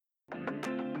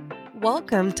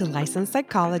Welcome to Licensed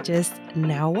Psychologist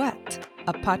Now What?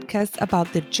 A podcast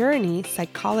about the journey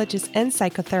psychologists and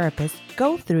psychotherapists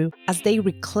go through as they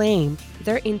reclaim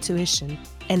their intuition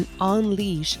and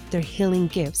unleash their healing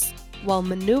gifts while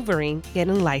maneuvering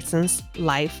getting licensed,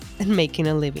 life, and making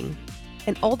a living.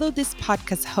 And although this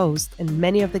podcast host and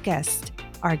many of the guests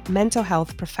are mental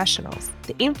health professionals,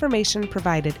 the information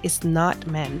provided is not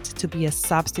meant to be a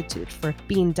substitute for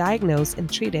being diagnosed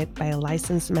and treated by a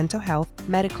licensed mental health,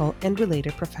 medical, and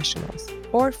related professionals,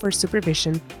 or for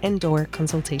supervision and/or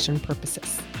consultation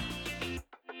purposes.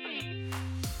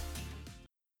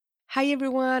 Hi,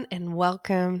 everyone, and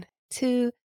welcome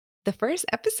to the first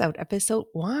episode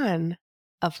 1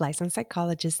 of Licensed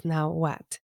Psychologist Now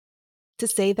What? To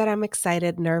say that I'm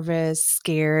excited, nervous,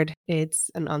 scared,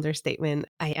 it's an understatement.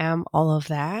 I am all of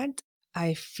that.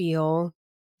 I feel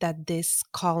that this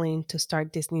calling to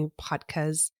start this new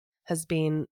podcast has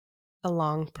been a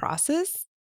long process.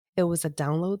 It was a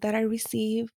download that I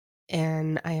received,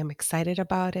 and I am excited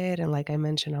about it. And like I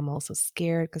mentioned, I'm also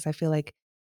scared because I feel like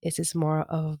this is more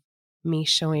of me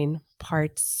showing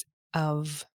parts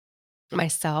of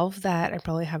myself that I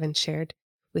probably haven't shared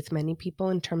with many people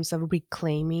in terms of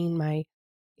reclaiming my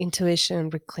intuition,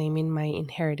 reclaiming my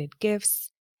inherited gifts,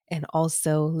 and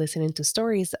also listening to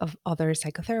stories of other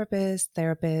psychotherapists,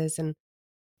 therapists, and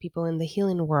people in the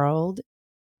healing world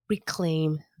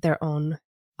reclaim their own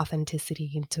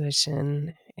authenticity,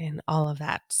 intuition, and all of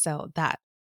that. So that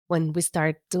when we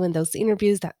start doing those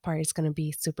interviews, that part is going to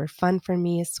be super fun for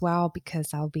me as well,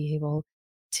 because I'll be able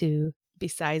to,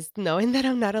 besides knowing that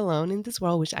I'm not alone in this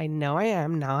world, which I know I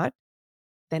am not,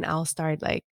 then I'll start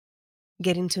like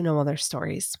getting to know other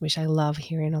stories, which I love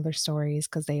hearing other stories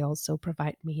because they also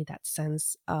provide me that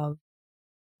sense of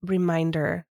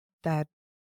reminder that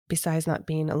besides not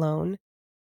being alone,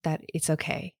 that it's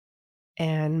okay.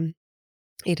 And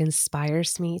it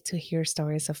inspires me to hear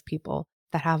stories of people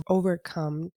that have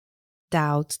overcome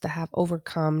doubts, that have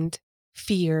overcome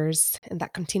fears, and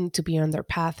that continue to be on their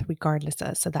path regardless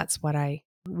of. So that's what I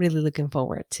really looking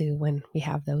forward to when we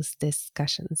have those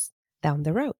discussions down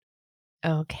the road.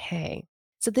 Okay.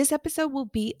 So this episode will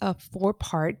be a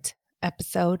 4-part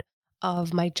episode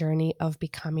of my journey of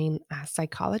becoming a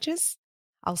psychologist.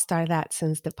 I'll start that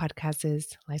since the podcast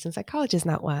is Licensed Psychologist,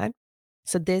 Not What.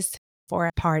 So this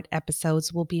 4-part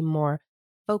episodes will be more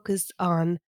focused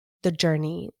on the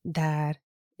journey that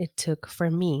it took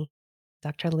for me,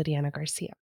 Dr. Lidiana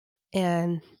Garcia.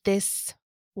 And this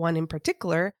one in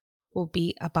particular will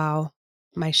be about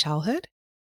my childhood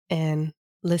and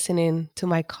listening to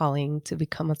my calling to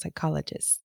become a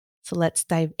psychologist. So let's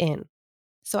dive in.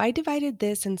 So I divided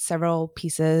this in several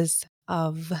pieces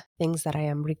of things that I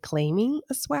am reclaiming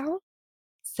as well.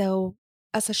 So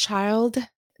as a child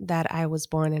that I was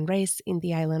born and raised in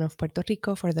the island of Puerto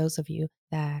Rico, for those of you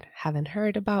that haven't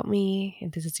heard about me,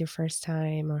 and this is your first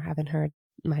time or haven't heard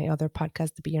my other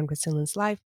podcast, The Beyond Resilience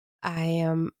Life, I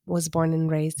was born and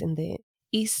raised in the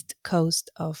east coast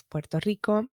of Puerto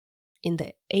Rico in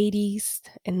the 80s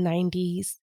and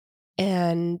 90s.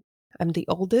 And I'm the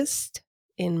oldest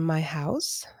in my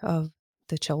house of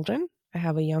the children. I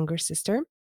have a younger sister.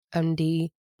 I'm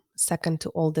the second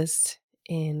to oldest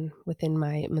within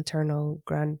my maternal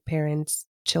grandparents'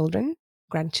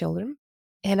 grandchildren.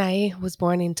 And I was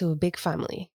born into a big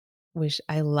family, which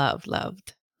I loved.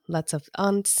 Lots of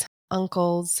aunts,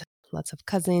 uncles, lots of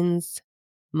cousins,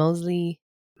 mostly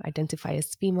identify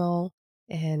as female,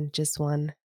 and just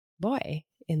one boy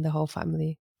in the whole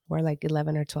family. We're like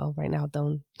 11 or 12 right now.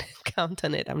 Don't count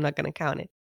on it. I'm not going to count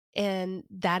it. And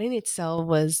that in itself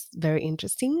was very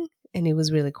interesting, and it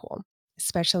was really cool.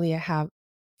 Especially I have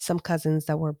some cousins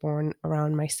that were born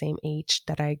around my same age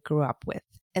that I grew up with.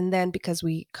 And then because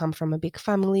we come from a big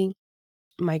family,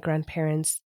 my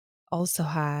grandparents also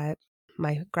had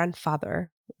my grandfather,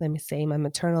 let me say my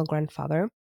maternal grandfather,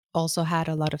 also had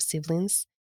a lot of siblings.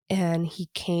 And he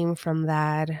came from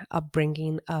that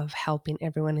upbringing of helping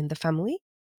everyone in the family.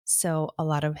 So a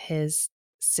lot of his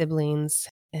siblings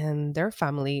and their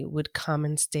family would come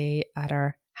and stay at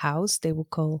our house. They would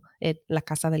call it La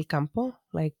Casa del Campo,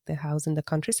 like the house in the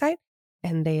countryside.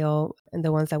 And the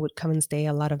ones that would come and stay,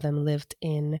 a lot of them lived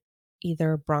in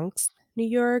either Bronx, New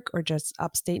York, or just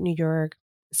upstate New York.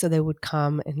 So they would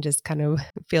come and just kind of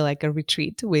feel like a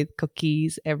retreat with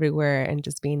cookies everywhere and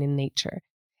just being in nature.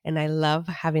 And I love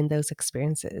having those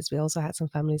experiences. We also had some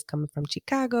families coming from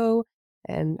Chicago.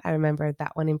 And I remember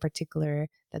that one in particular,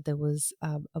 that there was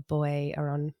a boy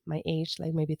around my age,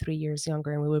 like maybe 3 years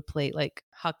younger, and we would play like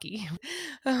hockey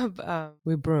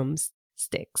with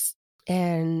broomsticks.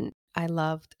 And I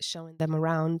loved showing them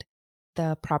around.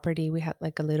 the property. We had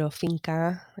like a little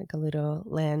finca, like a little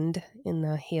land in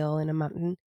the hill in a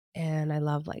mountain. And I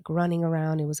love like running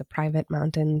around. It was a private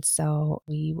mountain. So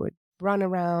we would run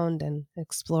around and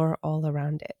explore all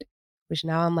around it, which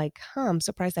now I'm like, I'm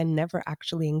surprised I never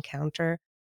actually encounter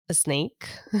a snake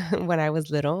when I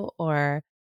was little or,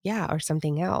 yeah, or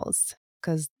something else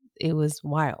because it was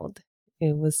wild.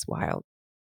 It was wild.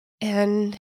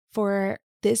 And for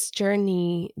this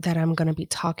journey that I'm going to be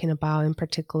talking about in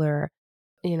particular,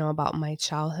 about my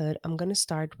childhood, I'm going to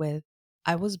start with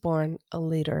I was born a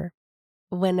leader.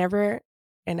 Whenever,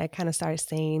 and I kind of started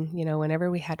saying,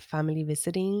 whenever we had family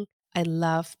visiting, I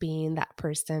love being that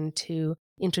person to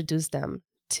introduce them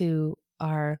to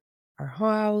our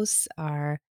house,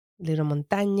 our little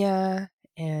montaña,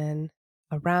 and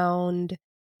around,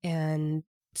 and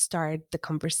start the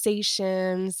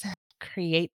conversations,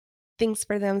 create things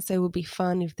for them so it would be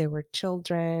fun if they were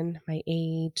children my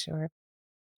age or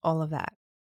all of that.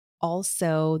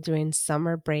 Also, during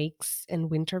summer breaks and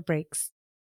winter breaks,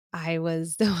 I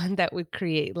was the one that would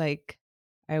create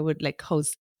I would like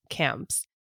host camps,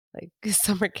 like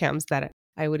summer camps that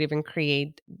I would even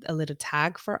create a little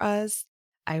tag for us.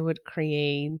 I would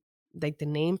create like the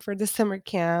name for the summer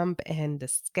camp and the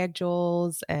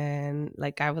schedules, and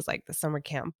like I was like the summer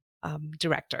camp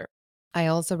director. I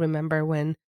also remember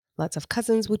when lots of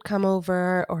cousins would come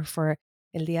over, or for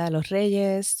El Dia de los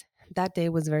Reyes. That day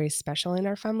was very special in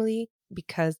our family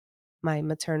because my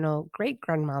maternal great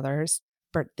grandmother's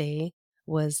birthday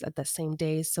was at the same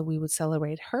day. So we would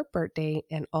celebrate her birthday.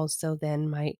 And also, then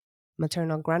my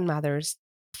maternal grandmother's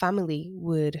family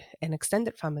would, an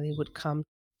extended family would come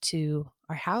to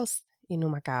our house in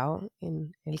Humacao,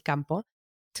 in El Campo,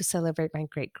 to celebrate my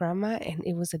great grandma. And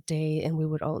it was a day, and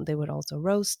they would also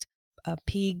roast a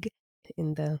pig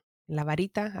in the La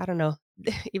Varita. I don't know.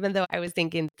 Even though I was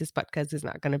thinking this podcast is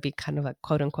not going to be kind of a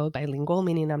quote unquote bilingual,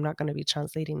 meaning I'm not going to be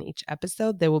translating each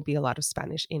episode, there will be a lot of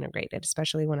Spanish integrated,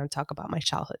 especially when I talk about my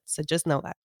childhood. So just know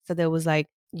that. So there was like,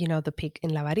 the pig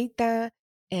in La Varita,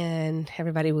 and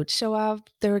everybody would show up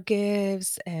their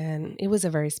gifts. And it was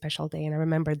a very special day. And I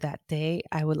remember that day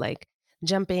I would like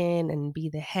jump in and be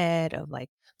the head of like,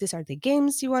 these are the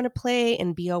games you want to play,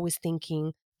 and be always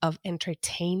thinking of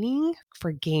entertaining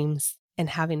for games and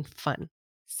having fun.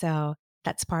 So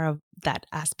that's part of that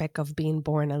aspect of being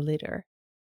born a leader.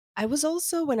 I was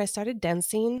also, when I started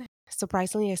dancing,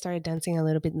 surprisingly, I started dancing a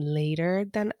little bit later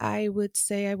than I would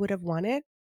say I would have wanted.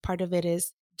 Part of it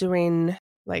is during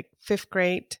like fifth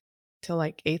grade to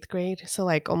like eighth grade. So,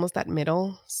 like almost that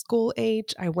middle school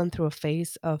age, I went through a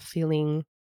phase of feeling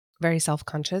very self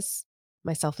conscious.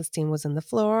 My self esteem was in the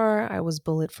floor. I was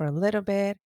bullied for a little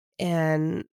bit.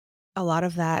 And a lot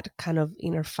of that kind of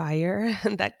inner fire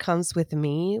that comes with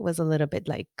me was a little bit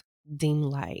like dim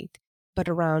light. But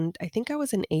around, I think I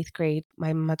was in eighth grade,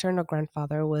 my maternal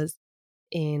grandfather was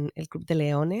in El Club de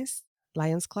Leones,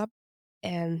 Lions Club.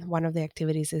 And one of the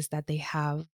activities is that they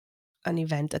have an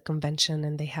event, a convention,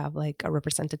 and they have like a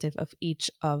representative of each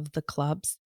of the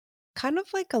clubs, kind of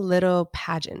like a little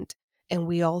pageant. And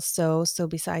we also, so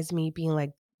besides me being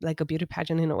like a beauty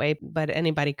pageant in a way, but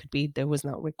anybody could be, there was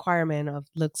no requirement of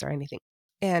looks or anything.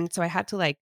 And so I had to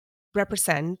like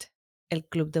represent El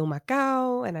Club de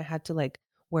Humacao, and I had to like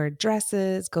wear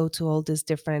dresses, go to all these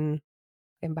different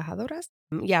embajadoras.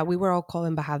 Yeah, we were all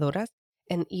called embajadoras,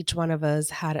 and each one of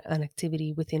us had an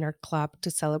activity within our club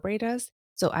to celebrate us.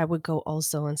 So I would go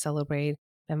also and celebrate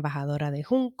la embajadora de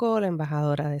Junco, la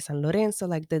embajadora de San Lorenzo,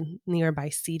 like the nearby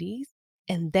cities.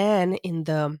 And then in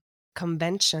the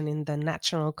convention, in the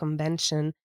national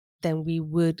convention, then we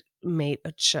would make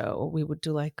a show. We would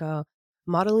do like a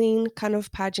modeling kind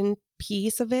of pageant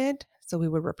piece of it. So we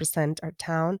would represent our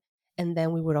town. And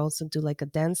then we would also do like a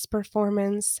dance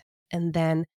performance, and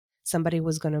then somebody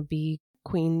was going to be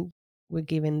queen. We're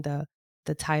given the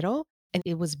title, and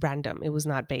it was random. It was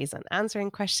not based on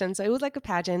answering questions, so it was like a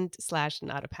pageant slash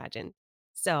not a pageant.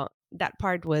 So that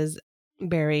part was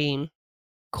very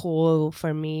cool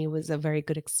for me. It was a very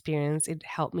good experience. It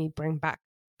helped me bring back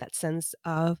that sense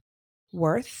of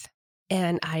worth.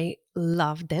 And I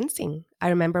love dancing. I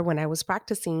remember when I was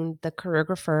practicing, the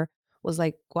choreographer was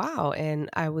like, wow. And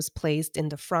I was placed in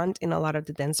the front in a lot of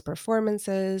the dance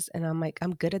performances. And I'm like,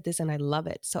 I'm good at this and I love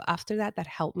it. So after that, that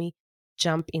helped me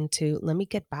jump into, let me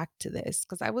get back to this.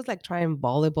 Cause I was like trying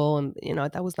volleyball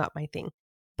and, that was not my thing.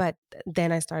 But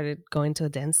then I started going to a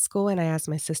dance school, and I asked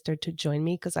my sister to join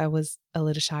me because I was a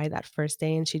little shy that first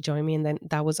day, and she joined me. And then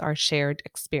that was our shared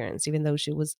experience. Even though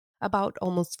she was about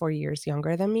almost 4 years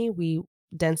younger than me,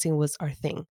 dancing was our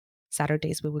thing.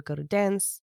 Saturdays we would go to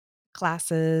dance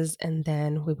classes, and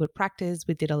then we would practice.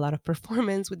 We did a lot of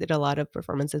performance. We did a lot of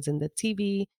performances in the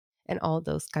TV, and all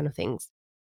those kind of things.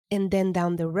 And then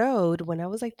down the road, when I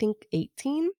was, I think,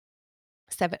 18,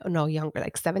 no, younger,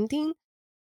 like 17,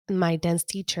 my dance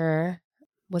teacher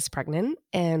was pregnant.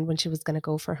 And when she was going to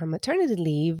go for her maternity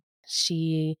leave,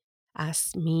 she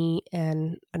asked me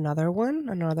and another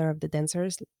of the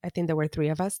dancers, I think there were three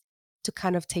of us, to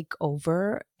kind of take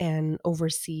over and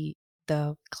oversee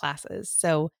the classes.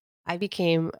 So I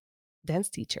became dance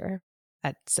teacher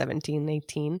at 17,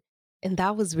 18, and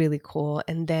that was really cool.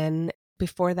 And then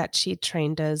before that, she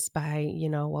trained us by,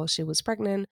 while she was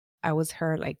pregnant, I was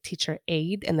her like teacher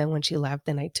aide. And then when she left,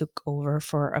 then I took over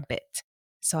for a bit.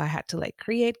 So I had to like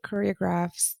create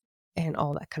choreographs and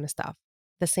all that kind of stuff.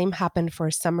 The same happened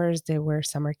for summers. There were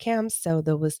summer camps. So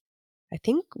there was, I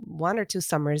think, one or two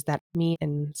summers that me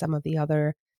and some of the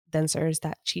other dancers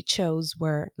that she chose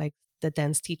were like the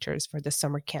dance teachers for the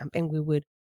summer camp. And we would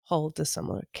hold the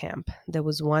summer camp. There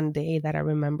was one day that I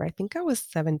remember, I think I was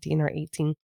 17 or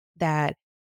 18, that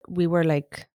we were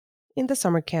like in the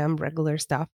summer camp, regular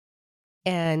stuff.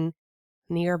 And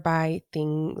nearby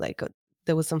thing, like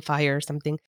there was some fire or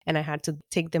something, and I had to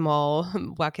take them all,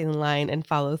 walk in line and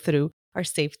follow through our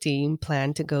safety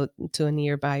plan to go to a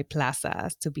nearby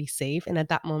plaza to be safe. And at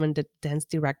that moment, the dance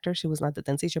director, she was not the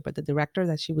dance teacher, but the director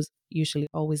that she was usually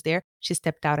always there, she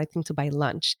stepped out, I think, to buy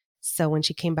lunch. So when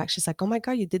she came back, she's like, "Oh my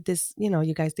God, you did this,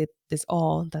 you guys did this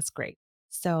all. That's great."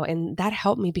 So, and that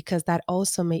helped me because that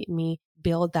also made me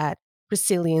build that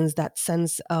resilience, that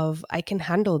sense of I can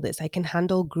handle this. I can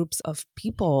handle groups of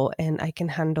people and I can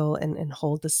handle and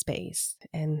hold the space.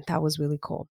 And that was really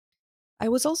cool. I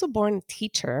was also born a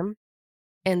teacher,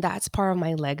 and that's part of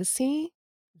my legacy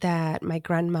that my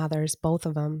grandmothers, both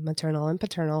of them, maternal and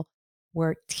paternal,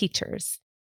 were teachers.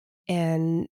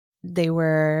 And they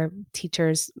were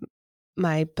teachers.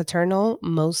 My paternal,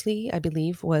 mostly, I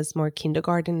believe, was more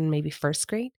kindergarten and maybe first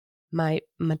grade. My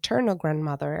maternal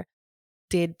grandmother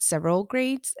did several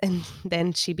grades and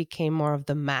then she became more of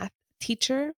the math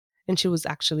teacher, and she was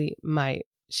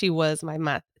my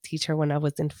math teacher when I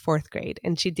was in fourth grade,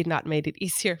 and she did not make it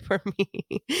easier for me.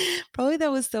 Probably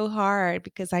that was so hard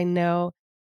because I know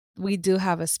we do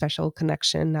have a special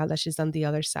connection now that she's on the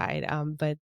other side,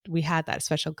 but we had that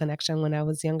special connection when I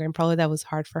was younger, and probably that was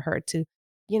hard for her to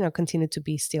continue to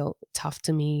be still tough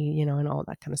to me, and all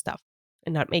that kind of stuff,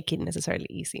 and not make it necessarily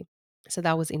easy. So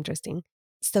that was interesting.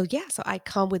 So yeah, so I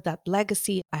come with that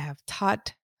legacy. I have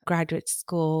taught graduate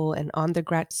school and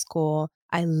undergrad school.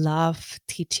 I love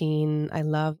teaching. I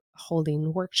love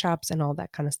holding workshops and all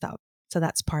that kind of stuff. So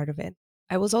that's part of it.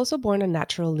 I was also born a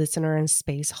natural listener and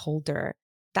space holder.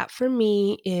 That for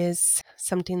me is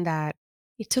something that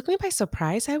it took me by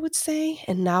surprise, I would say.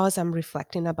 And now as I'm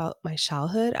reflecting about my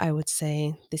childhood, I would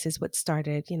say this is what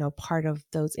started, part of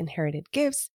those inherited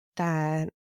gifts that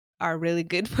are really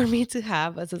good for me to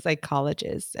have as a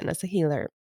psychologist and as a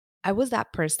healer. I was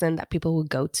that person that people would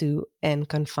go to and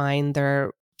confine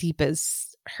their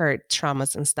deepest hurt,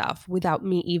 traumas, and stuff without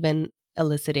me even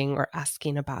eliciting or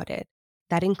asking about it.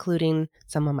 That including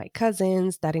some of my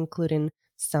cousins, that including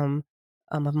some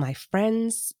of my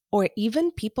friends, or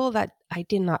even people that I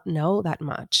did not know that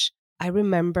much. I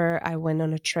remember I went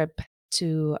on a trip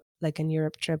to like a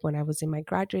Europe trip when I was in my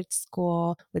graduate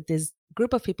school with this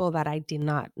group of people that I did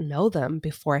not know them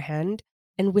beforehand.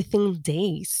 And within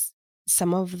days,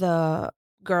 some of the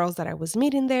girls that I was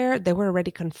meeting there, they were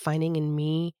already confining in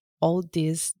me all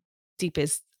this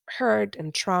deepest hurt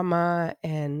and trauma.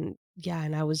 And yeah,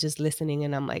 and I was just listening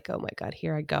and I'm like, oh my God,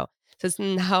 here I go. So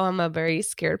now I'm a very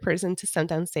scared person to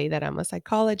sometimes say that I'm a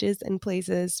psychologist in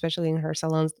places, especially in hair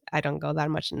salons. I don't go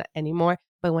that much anymore.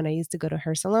 But when I used to go to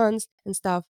hair salons and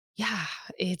stuff, yeah,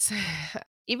 it's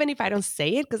even if I don't say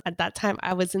it, because at that time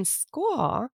I was in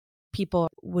school, people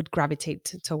would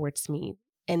gravitate towards me.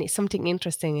 And it's something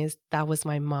interesting is that was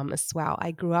my mom as well.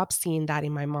 I grew up seeing that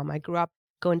in my mom. I grew up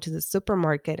going to the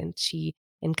supermarket and she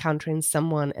encountering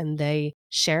someone and they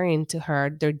sharing to her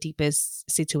their deepest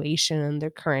situation and their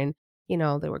current,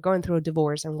 they were going through a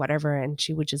divorce and whatever. And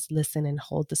she would just listen and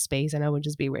hold the space. And I would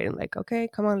just be waiting, like, okay,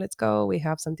 come on, let's go. We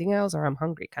have something else, or I'm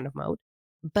hungry kind of mode.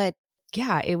 But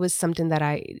yeah, it was something that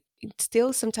it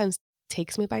still sometimes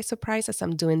takes me by surprise as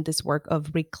I'm doing this work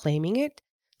of reclaiming it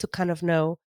to kind of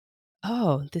know,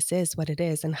 oh, this is what it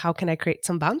is. And how can I create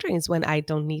some boundaries when I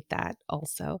don't need that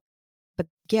also? But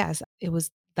yes, it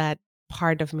was that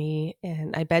part of me.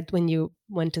 And I bet when you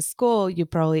went to school, you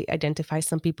probably identify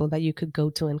some people that you could go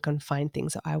to and confine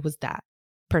things. So I was that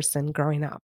person growing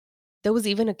up. There was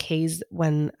even a case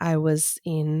when I was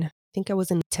I think I was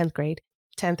in 10th grade,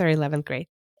 10th or 11th grade,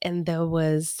 and there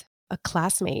was a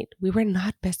classmate. We were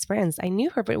not best friends. I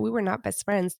knew her, but we were not best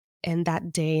friends. And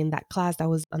that day in that class, that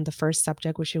was on the first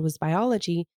subject, which was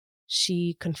biology.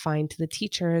 she confined to the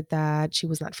teacher that she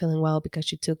was not feeling well because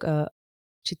she took a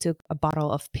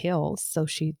bottle of pills. So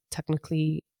she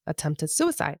technically attempted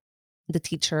suicide. The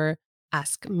teacher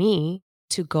asked me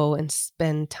to go and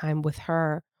spend time with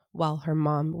her while her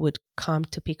mom would come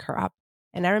to pick her up.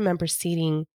 And I remember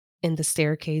sitting in the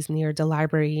staircase near the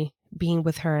library, being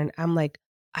with her. And I'm like,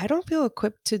 I don't feel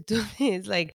equipped to do this.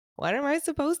 Like, what am I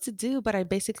supposed to do? But I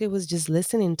basically was just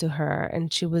listening to her,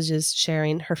 and she was just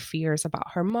sharing her fears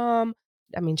about her mom.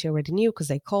 I mean, she already knew because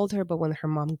they called her, but when her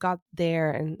mom got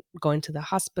there and going to the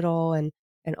hospital and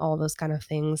all those kind of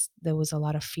things, there was a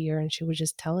lot of fear. And she was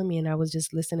just telling me, and I was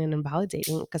just listening and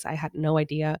validating because I had no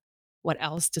idea what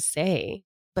else to say.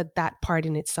 But that part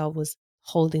in itself was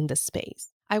holding the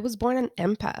space. I was born an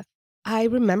empath. I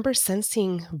remember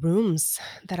sensing rooms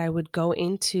that I would go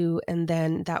into, and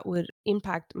then that would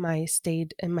impact my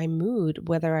state and my mood,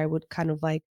 whether I would kind of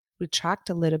like retract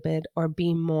a little bit or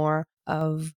be more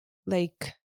of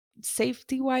like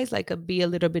safety wise, like be a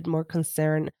little bit more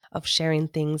concerned of sharing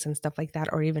things and stuff like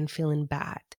that, or even feeling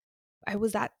bad. I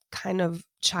was that kind of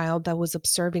child that was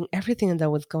observing everything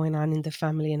that was going on in the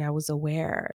family, and I was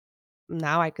aware.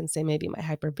 Now I can say maybe my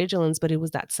hypervigilance, but it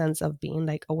was that sense of being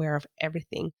like aware of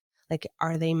everything. Like,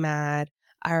 are they mad?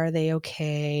 Are they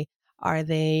okay? Are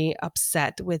they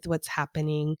upset with what's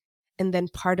happening? And then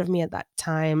part of me at that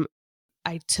time,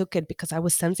 I took it because I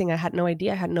was sensing, I had no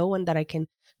idea. I had no one that I can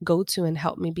go to and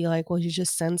help me be like, well, you're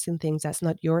just sensing things that's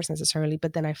not yours necessarily.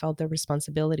 But then I felt the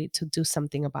responsibility to do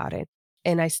something about it.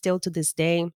 And I still to this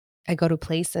day, I go to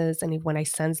places, and when I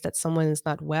sense that someone is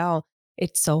not well,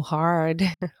 it's so hard.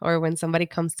 Or when somebody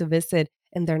comes to visit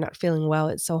and they're not feeling well,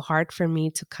 it's so hard for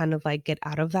me to kind of like get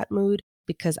out of that mood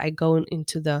because I go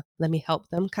into the let me help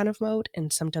them kind of mode.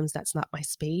 And sometimes that's not my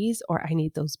space, or I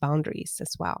need those boundaries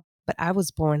as well. But I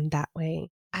was born that way.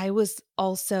 I was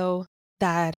also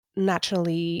that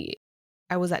naturally,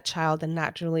 I was that child that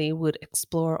naturally would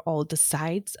explore all the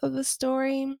sides of the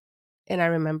story. And I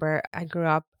remember I grew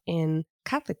up in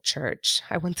Catholic church.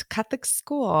 I went to Catholic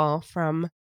school from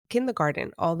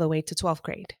kindergarten all the way to 12th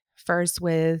grade. First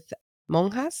with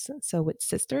monjas, so with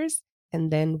sisters,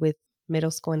 and then with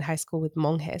middle school and high school with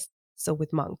monjes, so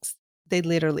with monks. They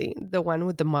literally, the one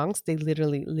with the monks, they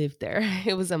literally lived there.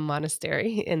 It was a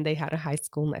monastery and they had a high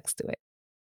school next to it.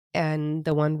 And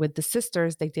the one with the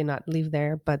sisters, they did not live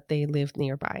there, but they lived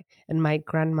nearby. And my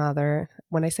grandmother,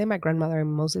 when I say my grandmother, I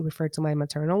mostly refer to my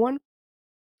maternal one.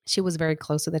 She was very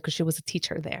close to them because she was a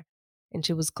teacher there. And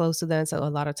she was close to them. So a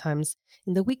lot of times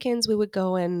in the weekends, we would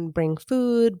go and bring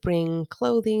food, bring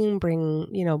clothing,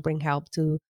 bring help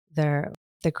to the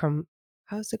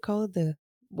how's it called? The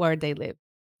where they live.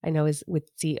 I know is with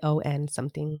CON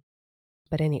something.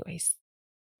 But anyways.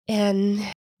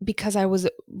 And because I was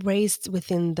raised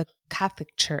within the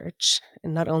Catholic Church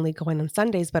and not only going on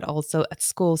Sundays, but also at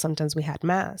school, sometimes we had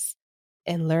mass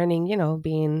and learning,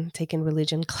 being taking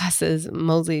religion classes,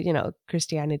 mostly,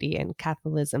 Christianity and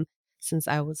Catholicism since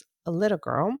I was a little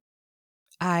girl.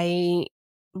 I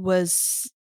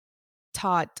was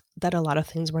taught that a lot of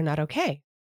things were not okay,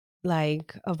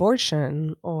 like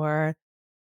abortion or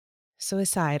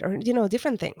suicide or,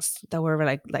 different things that were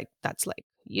like, that's like,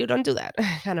 you don't do that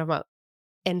kind of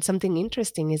and something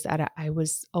interesting is that I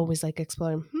was always like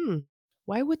exploring,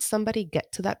 why would somebody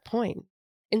get to that point?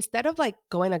 Instead of like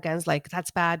going against, like,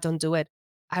 that's bad, don't do it.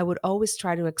 I would always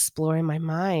try to explore in my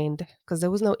mind because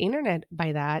there was no internet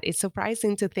by that. It's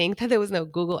surprising to think that there was no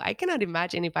Google. I cannot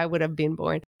imagine if I would have been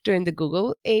born during the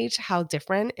Google age, how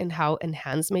different and how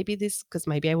enhanced maybe this, because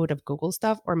maybe I would have Googled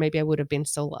stuff or maybe I would have been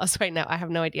so lost right now. I have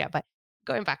no idea. But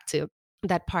going back to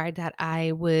that part that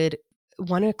I would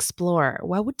want to explore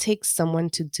what would take someone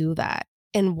to do that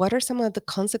and what are some of the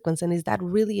consequences and is that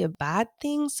really a bad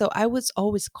thing. So I was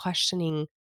always questioning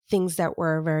things that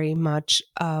were very much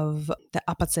of the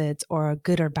opposites or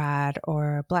good or bad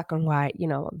or black and white,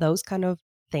 those kind of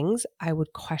things. I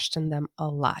would question them a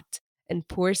lot. And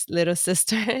poor little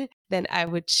sister, then I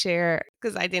would share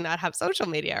because I did not have social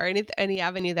media or any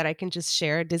avenue that I can just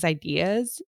share these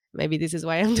ideas. Maybe this is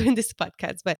why I'm doing this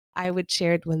podcast, but I would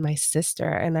share it with my sister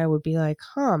and I would be like,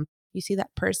 you see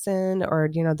that person or,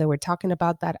 they were talking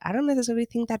about that. I don't necessarily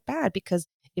think that bad because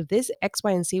if this X,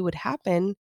 Y, and Z would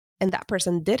happen and that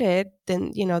person did it,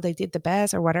 then, they did the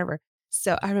best or whatever.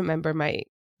 So I remember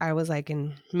I was like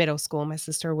in middle school. My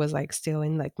sister was like still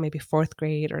in like maybe fourth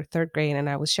grade or third grade. And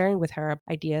I was sharing with her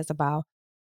ideas about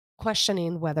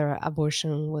questioning whether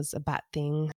abortion was a bad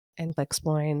thing and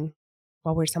exploring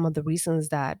what were some of the reasons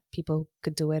that people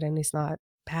could do it and it's not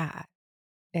bad.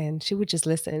 And she would just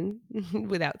listen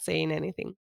without saying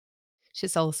anything.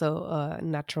 She's also a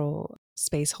natural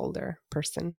space holder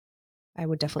person, I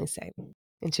would definitely say.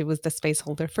 and she was the space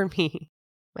holder for me,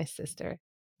 my sister.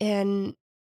 And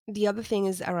the other thing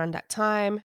is around that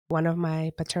time, one of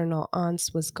my paternal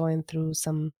aunts was going through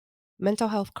some mental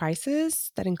health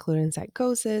crisis that included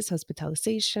psychosis,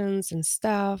 hospitalizations, and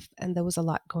stuff. And there was a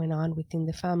lot going on within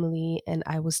the family. And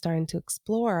I was starting to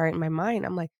explore in my mind.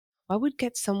 I'm like, what would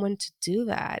get someone to do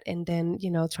that? And then,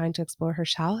 trying to explore her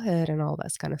childhood and all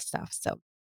that kind of stuff. So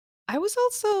I was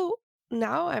also,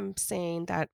 now I'm saying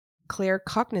that clear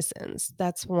cognizance,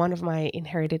 that's one of my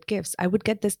inherited gifts. I would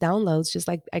get this downloads just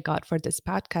like I got for this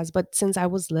podcast. But since I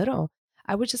was little,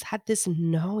 I would just had this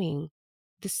knowing,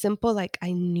 this simple, like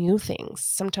I knew things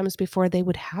sometimes before they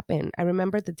would happen. I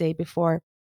remember the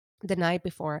night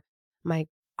before my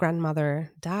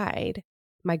grandmother died,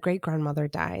 my great grandmother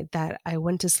died, that I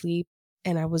went to sleep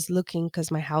and I was looking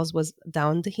because my house was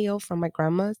down the hill from my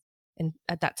grandma's. And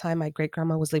at that time, my great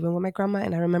grandma was living with my grandma.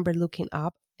 And I remember looking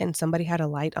up and somebody had a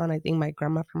light on, I think my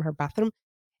grandma from her bathroom.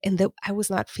 And I was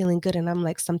not feeling good. And I'm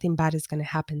like, something bad is going to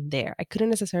happen there. I couldn't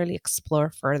necessarily explore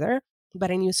further,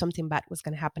 but I knew something bad was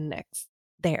going to happen next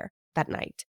there that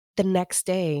night. The next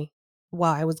day,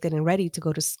 while I was getting ready to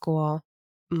go to school,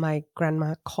 my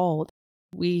grandma called.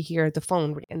 We hear the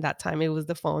phone ring, and that time it was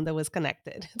the phone that was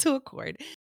connected to a cord.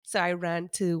 So I ran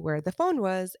to where the phone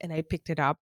was and I picked it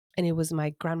up, and it was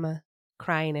my grandma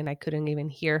crying, and I couldn't even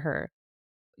hear her,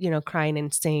 crying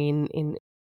and saying in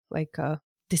like a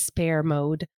despair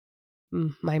mode,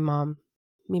 my mom,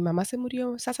 mi mamá se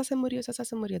murió, Sasa se murió, Sasa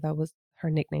se murió. That was her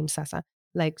nickname, Sasa.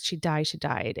 Like she died, she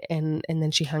died. And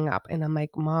then she hung up. And I'm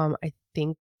like, Mom, I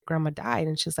think grandma died.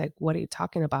 And she's like, what are you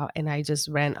talking about? And I just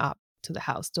ran up to the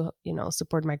house to,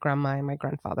 support my grandma and my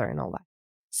grandfather and all that.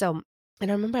 So,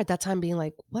 and I remember at that time being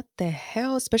like, what the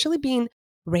hell? Especially being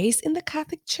raised in the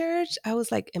Catholic Church. I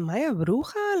was like, am I a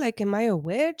bruja? Like, am I a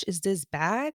witch? Is this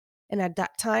bad? And at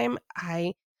that time,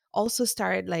 I also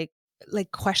started like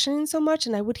questioning so much,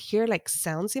 and I would hear like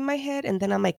sounds in my head, and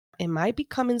then I'm like, am I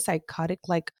becoming psychotic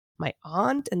like my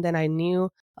aunt? And then I knew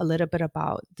a little bit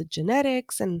about the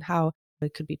genetics and how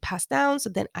it could be passed down.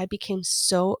 So then I became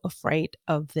so afraid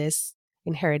of this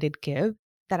inherited gift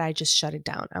that I just shut it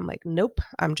down. I'm like, nope,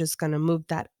 I'm just going to move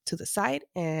that to the side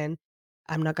and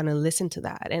I'm not going to listen to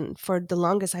that. And for the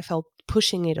longest, I felt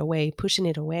pushing it away, pushing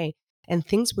it away. And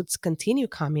things would continue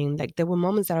coming. Like there were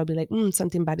moments that I'll be like,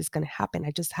 something bad is going to happen.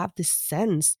 I just have this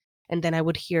sense. And then I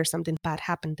would hear something bad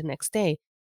happen the next day.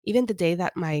 Even the day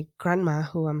that my grandma,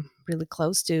 who I'm really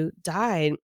close to,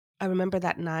 died, I remember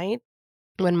that night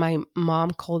when my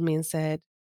mom called me and said,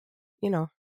 you know,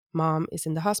 mom is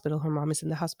in the hospital. Her mom is in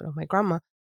the hospital, my grandma.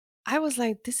 I was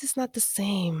like, this is not the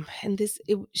same. And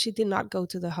she did not go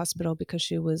to the hospital because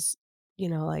she was,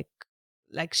 like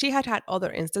she had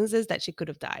other instances that she could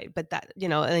have died, but that,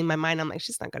 in my mind, I'm like,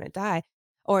 she's not going to die.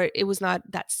 Or it was not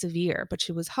that severe, but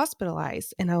she was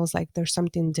hospitalized. And I was like, there's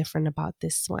something different about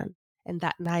this one. And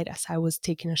that night, as I was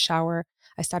taking a shower,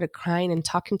 I started crying and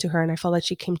talking to her. And I felt like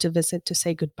she came to visit to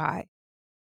say goodbye.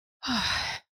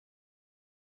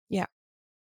 Yeah.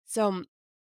 So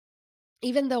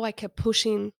even though I kept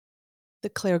pushing the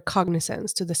clear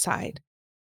cognizance to the side,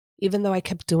 even though I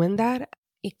kept doing that,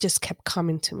 it just kept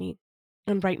coming to me.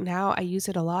 And right now, I use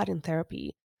it a lot in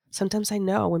therapy. Sometimes I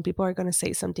know when people are going to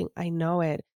say something, I know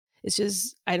it. It's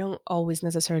just, I don't always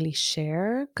necessarily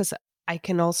share because I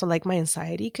can also, like, my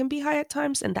anxiety can be high at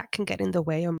times and that can get in the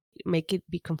way or make it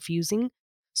be confusing.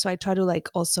 So I try to, like,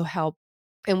 also help.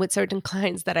 And with certain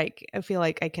clients that I feel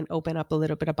like I can open up a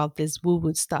little bit about this woo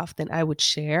woo stuff, then I would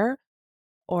share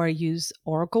or use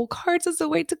oracle cards as a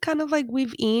way to kind of like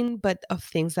weave in, but of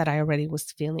things that I already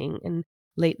was feeling. And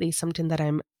lately, something that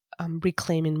I'm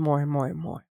reclaiming more and more and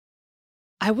more.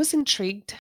 I was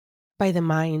intrigued by the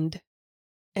mind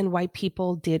and why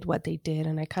people did what they did.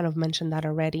 And I kind of mentioned that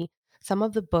already. Some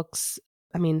of the books,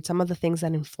 some of the things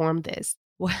that informed this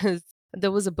was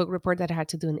there was a book report that I had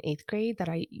to do in eighth grade that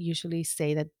I usually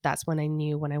say that that's when I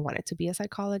knew when I wanted to be a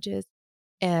psychologist.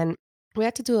 And we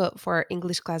had to do for our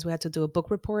English class, we had to do a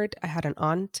book report. I had an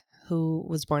aunt who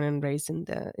was born and raised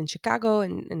in Chicago,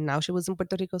 and now she was in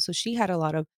Puerto Rico. So she had a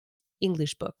lot of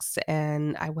English books.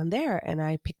 And I went there and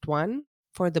I picked one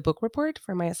for the book report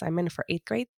for my assignment for eighth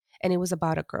grade. And it was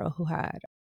about a girl who had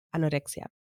anorexia.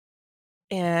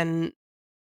 And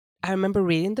I remember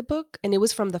reading the book, and it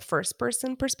was from the first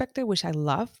person perspective, which I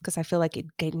love because I feel like it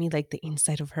gave me like the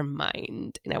insight of her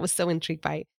mind. And I was so intrigued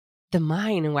by the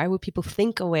mind and why would people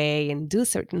think away and do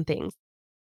certain things.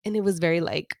 And it was very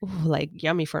like, ooh, like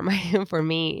yummy for my for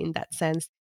me in that sense.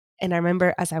 And I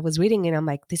remember as I was reading it, I'm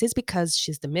like, this is because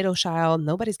she's the middle child.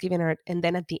 Nobody's giving her. And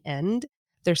then at the end,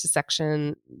 there's a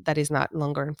section that is not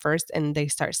longer in first, and they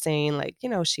start saying like,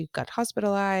 she got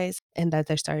hospitalized and that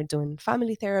they started doing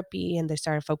family therapy, and they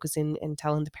started focusing and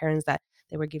telling the parents that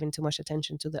they were giving too much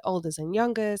attention to the oldest and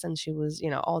youngest, and she was,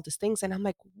 all these things. And I'm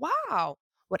like, wow,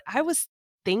 what I was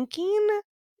thinking,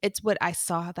 it's what I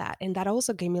saw that. And that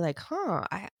also gave me like,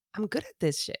 I'm good at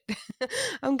this shit.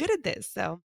 I'm good at this.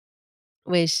 So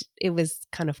wish it was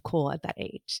kind of cool at that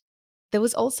age. There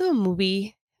was also a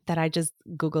movie that I just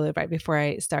Googled it right before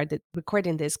I started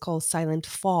recording this, called Silent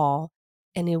Fall.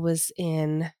 And it was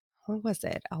in, what was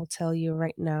it? I'll tell you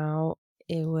right now.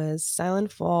 It was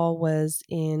Silent Fall was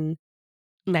in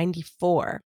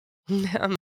 94.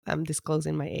 I'm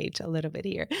disclosing my age a little bit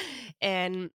here.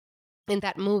 And in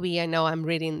that movie, I know I'm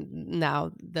reading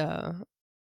now the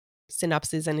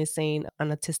synopsis, and is saying an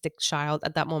autistic child.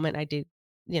 At that moment, I did,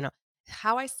 you know,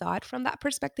 how I saw it from that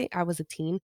perspective. I was a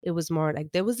teen. It was more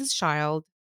like there was this child,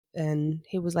 and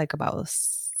he was like about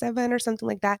 7 or something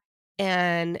like that.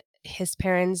 And his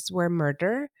parents were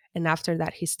murdered. And after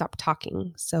that, he stopped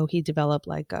talking. So he developed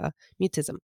like a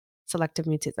mutism, selective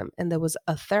mutism. And there was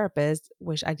a therapist,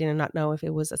 which I did not know if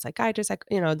it was a psychiatrist,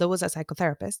 there was a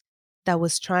psychotherapist that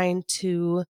was trying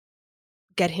to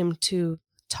get him to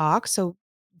talk so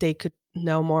they could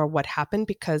know more what happened,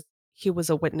 because he was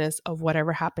a witness of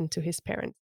whatever happened to his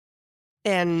parents.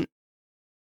 And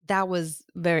that was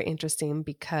very interesting,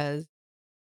 because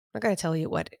I'm not going to tell you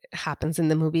what happens in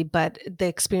the movie, but the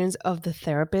experience of the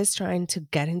therapist trying to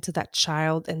get into that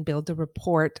child and build a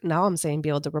rapport. Now I'm saying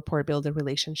build a rapport, build a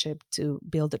relationship, to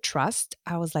build a trust.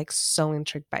 I was like so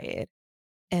intrigued by it.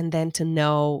 And then to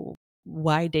know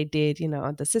why they did,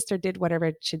 the sister did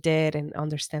whatever she did, and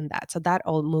understand that. So that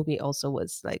old movie also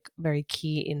was like very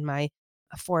key in my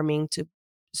forming, to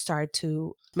start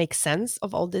to make sense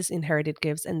of all these inherited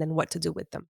gifts and then what to do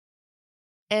with them.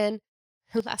 And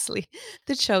lastly,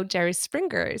 the show Jerry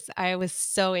Springers. I was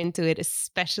so into it,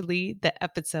 especially the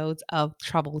episodes of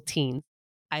Troubled Teens.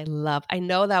 I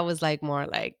know that was like more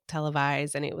like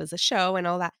televised and it was a show and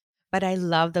all that, but I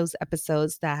love those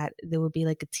episodes that there would be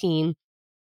like a teen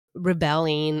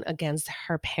rebelling against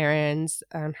her parents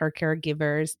and her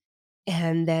caregivers,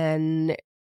 and then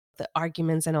the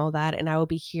arguments and all that. And I will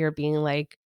be here being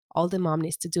like, all the mom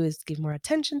needs to do is give more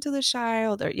attention to the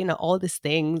child, or, all these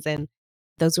things. And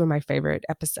those were my favorite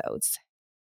episodes.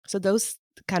 So those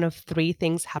kind of three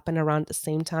things happen around the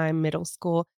same time, middle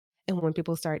school. And when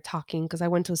people start talking, because I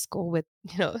went to a school with,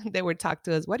 they would talk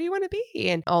to us, what do you want to be?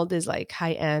 And all these like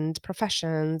high end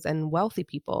professions and wealthy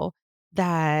people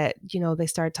that, they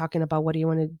started talking about what do you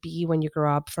want to be when you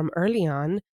grow up from early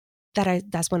on.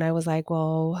 That's when I was like,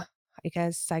 well, I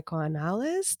guess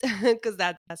psychoanalyst, because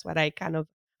that's what I kind of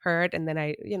heard. And then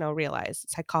I, realized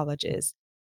psychologist.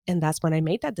 And that's when I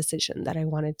made that decision that I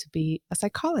wanted to be a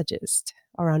psychologist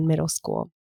around middle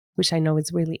school, which I know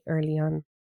is really early on.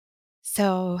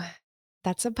 So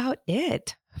that's about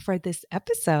it for this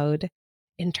episode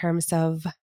in terms of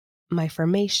my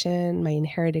formation, my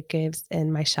inherited gifts,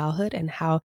 and my childhood, and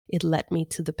how it led me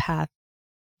to the path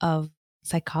of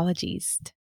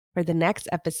psychologist. For the next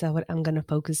episode, I'm going to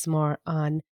focus more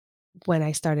on when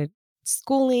I started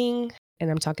schooling, and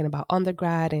I'm talking about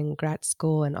undergrad and grad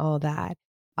school and all that,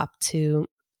 up to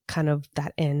kind of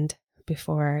that end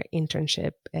before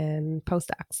internship and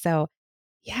postdoc. So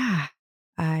yeah,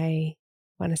 I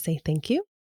want to say thank you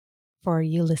for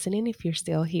you listening if you're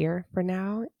still here for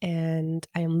now. And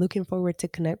I am looking forward to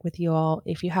connect with you all.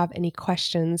 If you have any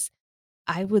questions,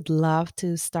 I would love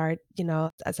to start,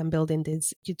 as I'm building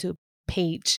this YouTube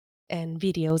page and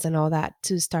videos and all that,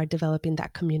 to start developing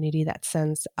that community, that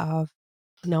sense of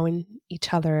knowing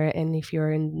each other. And if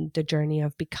you're in the journey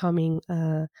of becoming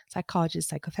a psychologist,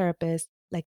 psychotherapist,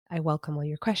 like, I welcome all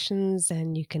your questions.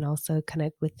 And you can also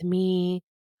connect with me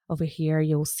over here.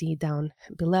 You'll see down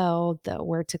below the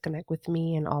where to connect with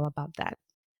me and all about that.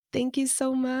 Thank you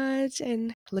so much,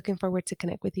 and looking forward to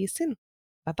connect with you soon.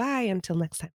 Bye-bye until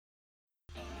next time.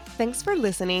 Thanks for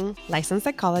listening. Licensed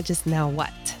Psychologist Now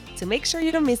What? To make sure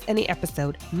you don't miss any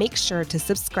episode, make sure to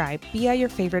subscribe via your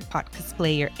favorite podcast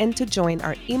player and to join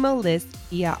our email list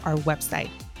via our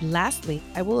website. Lastly,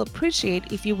 I will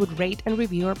appreciate if you would rate and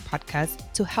review our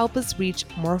podcast to help us reach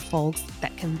more folks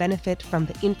that can benefit from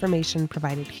the information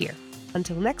provided here.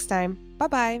 Until next time,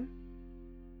 bye-bye.